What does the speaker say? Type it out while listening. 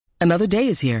Another day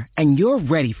is here, and you're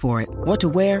ready for it. What to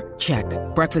wear? Check.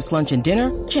 Breakfast, lunch, and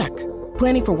dinner? Check.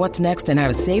 Planning for what's next and how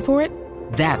to save for it?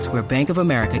 That's where Bank of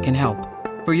America can help.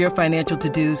 For your financial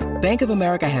to-dos, Bank of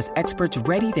America has experts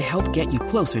ready to help get you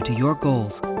closer to your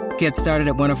goals. Get started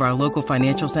at one of our local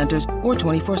financial centers or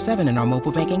 24/7 in our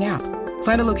mobile banking app.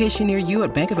 Find a location near you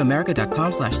at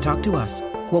bankofamerica.com/talktous.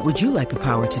 What would you like the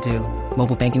power to do?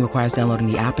 Mobile banking requires downloading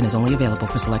the app and is only available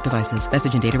for select devices.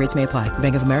 Message and data rates may apply.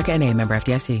 Bank of America N.A., member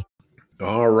FDIC.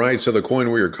 All right, so the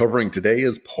coin we are covering today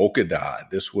is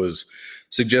Polkadot. This was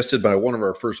suggested by one of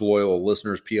our first loyal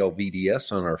listeners,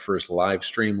 PLVDS, on our first live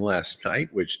stream last night,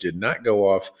 which did not go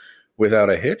off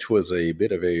without a hitch. Was a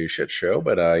bit of a shit show,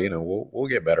 but we'll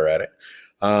get better at it.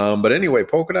 But anyway,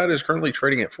 Polkadot is currently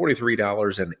trading at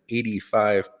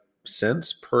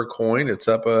 $43.85 per coin. It's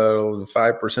up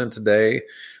 5% today,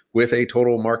 with a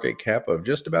total market cap of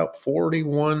just about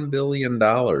 $41 billion.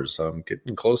 I'm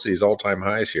getting close to these all-time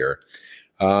highs here.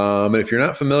 And if you're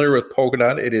not familiar with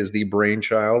Polkadot, it is the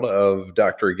brainchild of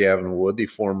Dr. Gavin Wood, the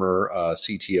former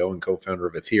CTO and co-founder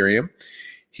of Ethereum.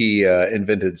 He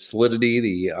invented Solidity,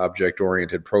 the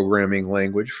object-oriented programming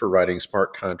language for writing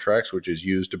smart contracts, which is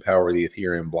used to power the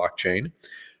Ethereum blockchain.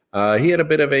 He had a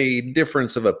bit of a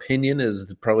difference of opinion,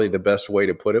 is probably the best way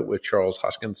to put it, with Charles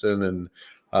Hoskinson and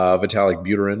Vitalik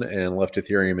Buterin, and left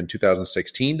Ethereum in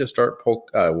 2016 to start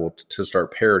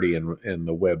Parity in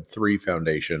the Web3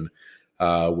 Foundation,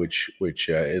 which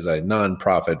is a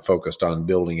nonprofit focused on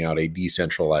building out a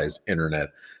decentralized internet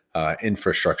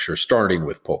infrastructure, starting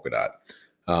with Polkadot.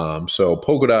 So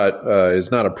Polkadot is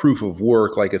not a proof of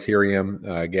work like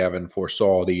Ethereum. Gavin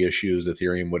foresaw the issues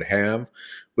Ethereum would have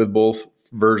with both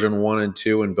version 1 and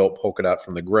 2 and built Polkadot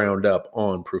from the ground up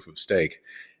on proof of stake.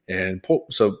 And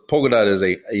so Polkadot is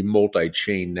a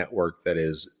multi-chain network that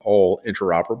is all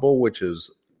interoperable, which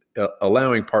is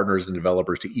allowing partners and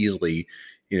developers to easily,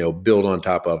 build on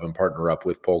top of and partner up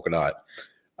with Polkadot.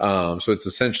 So it's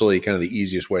essentially kind of the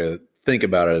easiest way to think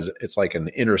about it is it's like an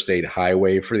interstate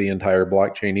highway for the entire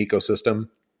blockchain ecosystem,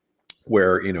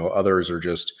 where, others are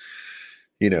just,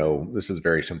 this is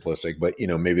very simplistic, but,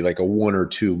 maybe like a one or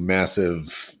two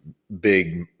massive,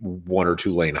 big 1 or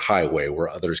 2 lane highway where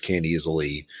others can't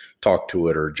easily talk to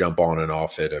it or jump on and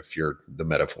off it, if you're the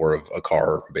metaphor of a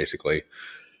car, basically.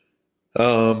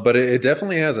 But it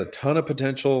definitely has a ton of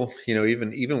potential,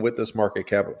 even with this market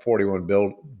cap at 41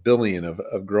 billion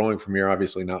of growing from here.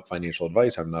 Obviously not financial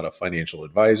advice. I'm not a financial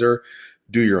advisor.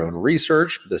 Do your own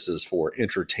research. This is for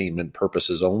entertainment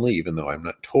purposes only, even though I'm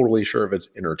not totally sure if it's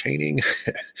entertaining,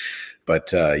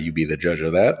 but you be the judge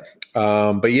of that.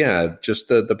 But yeah, just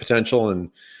the potential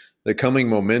and the coming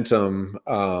momentum.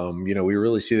 We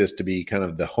really see this to be kind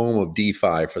of the home of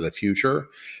DeFi for the future.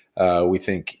 We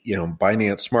think,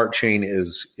 Binance Smart Chain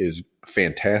is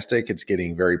fantastic. It's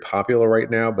getting very popular right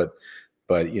now, but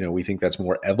we think that's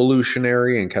more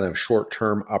evolutionary and kind of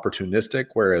short-term opportunistic,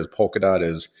 whereas Polkadot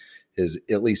is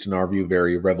at least in our view,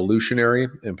 very revolutionary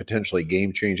and potentially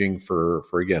game-changing for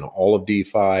again, all of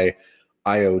DeFi,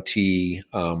 IoT,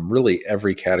 really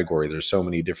every category. There's so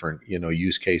many different,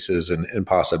 use cases and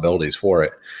possibilities for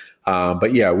it.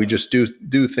 But yeah, we just do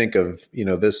think of,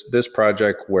 this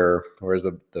project whereas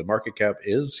the market cap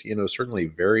is, certainly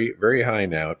very, very high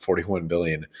now at 41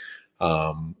 billion.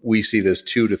 We see this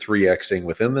 2 to 3xing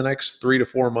within the next 3 to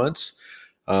 4 months.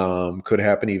 Could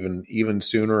happen even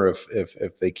sooner if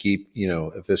they keep,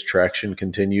 if this traction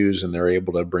continues and they're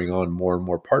able to bring on more and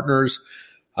more partners.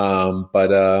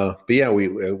 But yeah,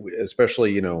 we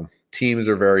especially, teams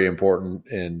are very important.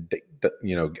 And,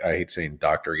 I hate saying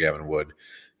Dr. Gavin Wood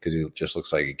because he just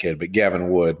looks like a kid, but Gavin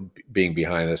Wood being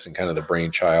behind this and kind of the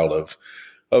brainchild of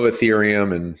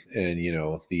Ethereum and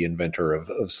the inventor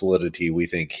of Solidity, we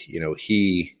think,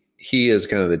 he is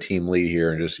kind of the team lead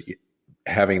here, and just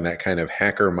having that kind of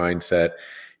hacker mindset,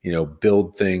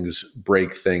 build things,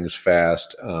 break things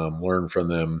fast, learn from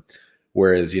them.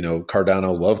 Whereas,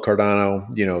 Cardano, love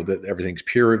Cardano, that everything's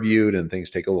peer reviewed and things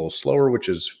take a little slower, which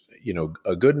is,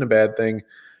 a good and a bad thing.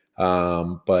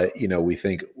 But we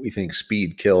think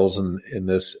speed kills in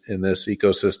this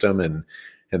ecosystem,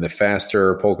 and the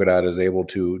faster Polkadot is able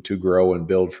to grow and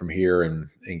build from here and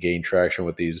gain traction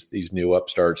with these new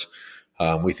upstarts,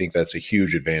 we think that's a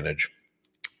huge advantage.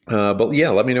 But yeah,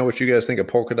 let me know what you guys think of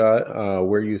Polkadot,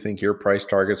 where you think your price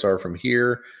targets are from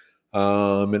here,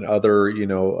 and other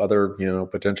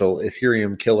potential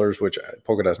Ethereum killers, which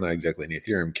Polkadot's not exactly an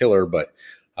Ethereum killer, but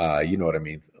you know what I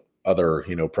mean. Other,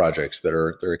 projects that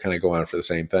are kind of going on for the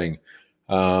same thing.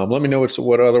 Let me know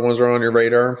what other ones are on your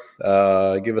radar.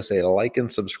 Give us a like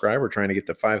and subscribe. We're trying to get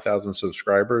to 5,000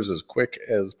 subscribers as quick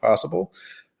as possible.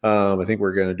 I think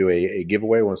we're going to do a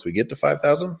giveaway once we get to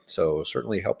 5,000. So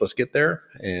certainly help us get there.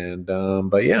 And,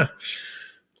 but yeah,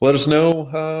 let us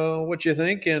know what you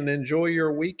think and enjoy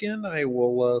your weekend. I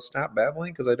will stop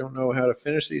babbling because I don't know how to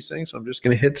finish these things. So I'm just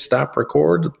going to hit stop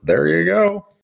record. There you go.